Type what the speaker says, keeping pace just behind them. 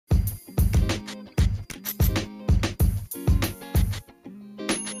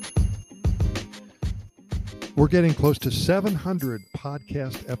We're getting close to 700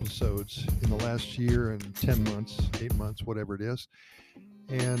 podcast episodes in the last year and 10 months, 8 months, whatever it is.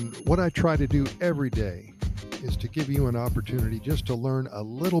 And what I try to do every day is to give you an opportunity just to learn a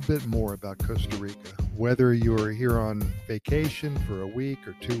little bit more about Costa Rica, whether you're here on vacation for a week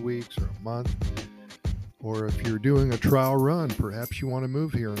or 2 weeks or a month, or if you're doing a trial run, perhaps you want to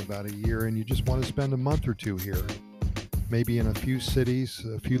move here in about a year and you just want to spend a month or two here. Maybe in a few cities,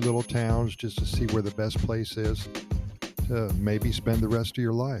 a few little towns, just to see where the best place is to maybe spend the rest of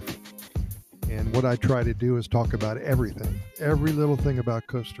your life. And what I try to do is talk about everything, every little thing about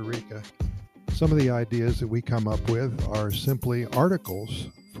Costa Rica. Some of the ideas that we come up with are simply articles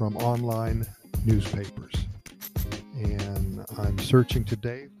from online newspapers. And I'm searching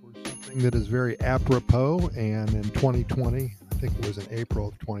today for something that is very apropos. And in 2020, I think it was in April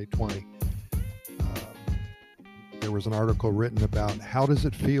of 2020, there was an article written about how does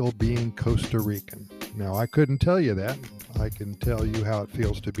it feel being Costa Rican. Now, I couldn't tell you that. I can tell you how it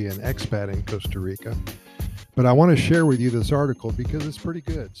feels to be an expat in Costa Rica. But I want to share with you this article because it's pretty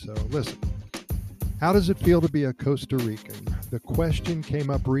good. So listen, how does it feel to be a Costa Rican? The question came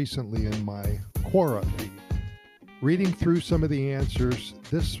up recently in my Quora feed. Reading through some of the answers,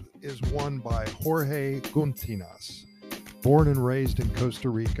 this is one by Jorge Guntinas. Born and raised in Costa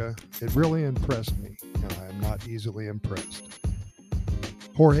Rica, it really impressed me, and I am not easily impressed.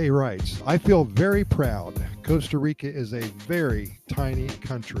 Jorge writes, I feel very proud. Costa Rica is a very tiny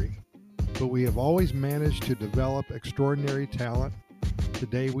country, but we have always managed to develop extraordinary talent.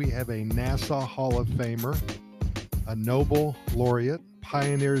 Today we have a NASA Hall of Famer, a Nobel laureate,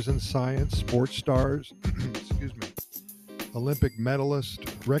 pioneers in science, sports stars, Olympic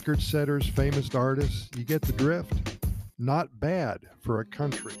medalists, record setters, famous artists. You get the drift. Not bad for a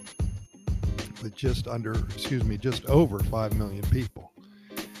country with just over 5 million people.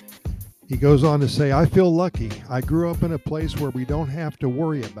 He goes on to say, I feel lucky. I grew up in a place where we don't have to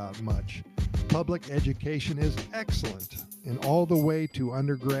worry about much. Public education is excellent, and all the way to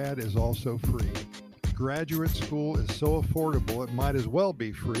undergrad is also free. Graduate school is so affordable it might as well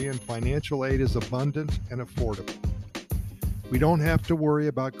be free, and financial aid is abundant and affordable. We don't have to worry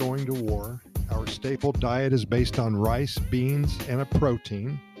about going to war. Our staple diet is based on rice, beans, and a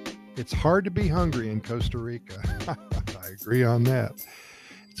protein. It's hard to be hungry in Costa Rica. I agree on that.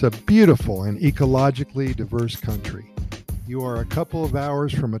 It's a beautiful and ecologically diverse country. You are a couple of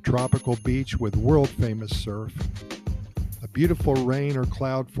hours from a tropical beach with world-famous surf, a beautiful rain or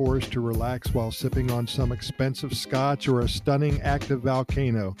cloud forest to relax while sipping on some expensive scotch, or a stunning active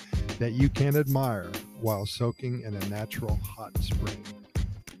volcano that you can admire while soaking in a natural hot spring.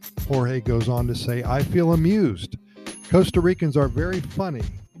 Jorge goes on to say, I feel amused. Costa Ricans are very funny.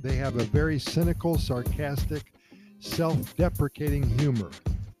 They have a very cynical, sarcastic, self-deprecating humor.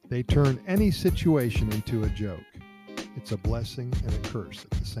 They turn any situation into a joke. It's a blessing and a curse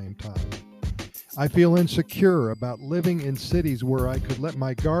at the same time. I feel insecure about living in cities where I could let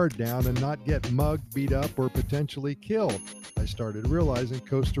my guard down and not get mugged, beat up, or potentially killed. I started realizing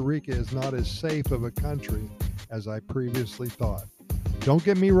Costa Rica is not as safe of a country as I previously thought. Don't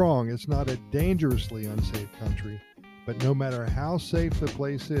get me wrong, it's not a dangerously unsafe country, but no matter how safe the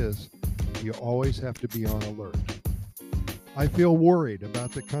place is, you always have to be on alert. I feel worried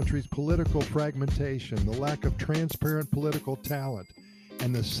about the country's political fragmentation, the lack of transparent political talent,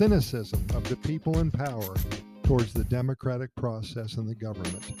 and the cynicism of the people in power towards the democratic process and the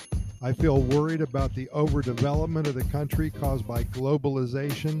government. I feel worried about the overdevelopment of the country caused by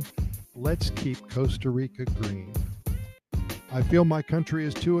globalization. Let's keep Costa Rica green. I feel my country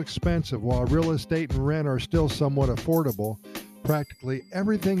is too expensive. While real estate and rent are still somewhat affordable, practically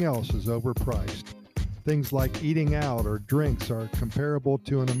everything else is overpriced. Things like eating out or drinks are comparable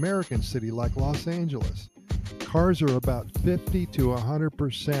to an American city like Los Angeles. Cars are about 50 to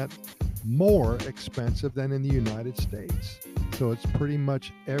 100% more expensive than in the United States. So it's pretty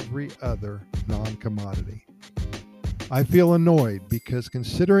much every other non-commodity. I feel annoyed because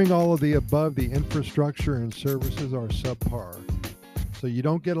considering all of the above, the infrastructure and services are subpar, so you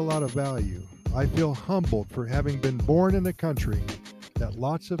don't get a lot of value. I feel humbled for having been born in a country that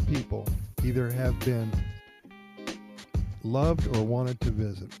lots of people either have been loved or wanted to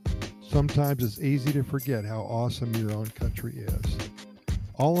visit. Sometimes it's easy to forget how awesome your own country is.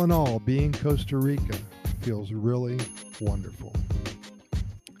 All in all, being Costa Rica feels really wonderful.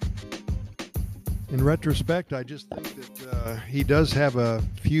 In retrospect, I just think that he does have a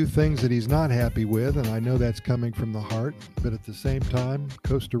few things that he's not happy with, and I know that's coming from the heart. But at the same time,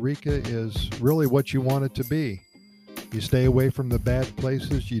 Costa Rica is really what you want it to be. You stay away from the bad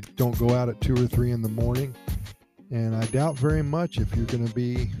places. You don't go out at 2 or 3 in the morning. And I doubt very much if you're going to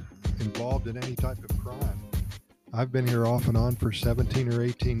be involved in any type of crime. I've been here off and on for 17 or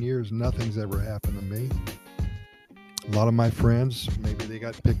 18 years. Nothing's ever happened to me. A lot of my friends, maybe they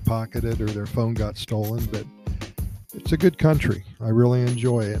got pickpocketed or their phone got stolen, but it's a good country. I really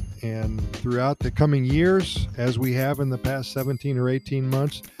enjoy it. And throughout the coming years, as we have in the past 17 or 18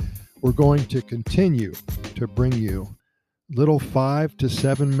 months, we're going to continue to bring you little 5 to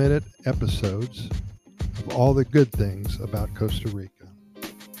 7 minute episodes of all the good things about Costa Rica.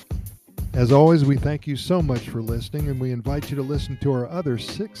 As always, we thank you so much for listening, and we invite you to listen to our other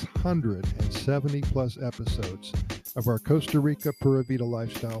 670 plus episodes of our Costa Rica Pura Vida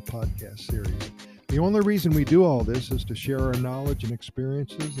Lifestyle podcast series. The only reason we do all this is to share our knowledge and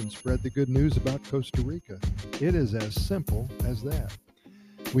experiences and spread the good news about Costa Rica. It is as simple as that.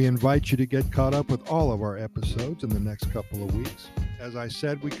 We invite you to get caught up with all of our episodes in the next couple of weeks. As I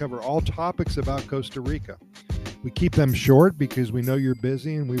said, we cover all topics about Costa Rica. We keep them short because we know you're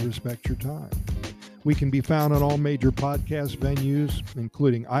busy and we respect your time. We can be found on all major podcast venues,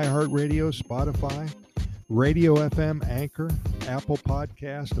 including iHeartRadio, Spotify, Radio FM, Anchor, Apple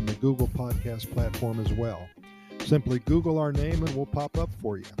Podcast, and the Google Podcast platform as well. Simply Google our name and we'll pop up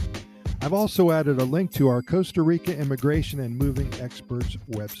for you. I've also added a link to our Costa Rica Immigration and Moving Experts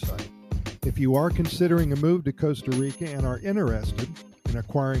website. If you are considering a move to Costa Rica and are interested in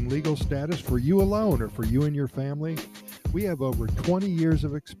acquiring legal status for you alone or for you and your family, we have over 20 years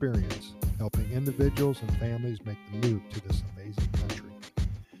of experience helping individuals and families make the move to this amazing country.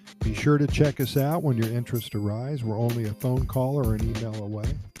 Be sure to check us out when your interests arise. We're only a phone call or an email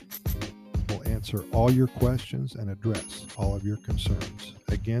away. We'll answer all your questions and address all of your concerns.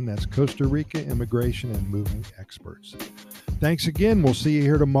 Again, that's Costa Rica Immigration and Moving Experts. Thanks again. We'll see you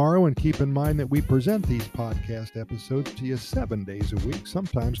here tomorrow, and keep in mind that we present these podcast episodes to you 7 days a week,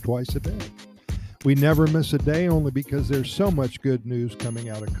 sometimes twice a day. We never miss a day only because there's so much good news coming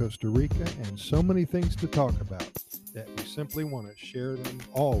out of Costa Rica and so many things to talk about that we simply want to share them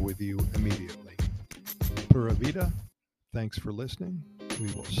all with you immediately. Pura Vida, thanks for listening.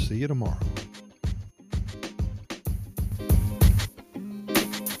 We will see you tomorrow.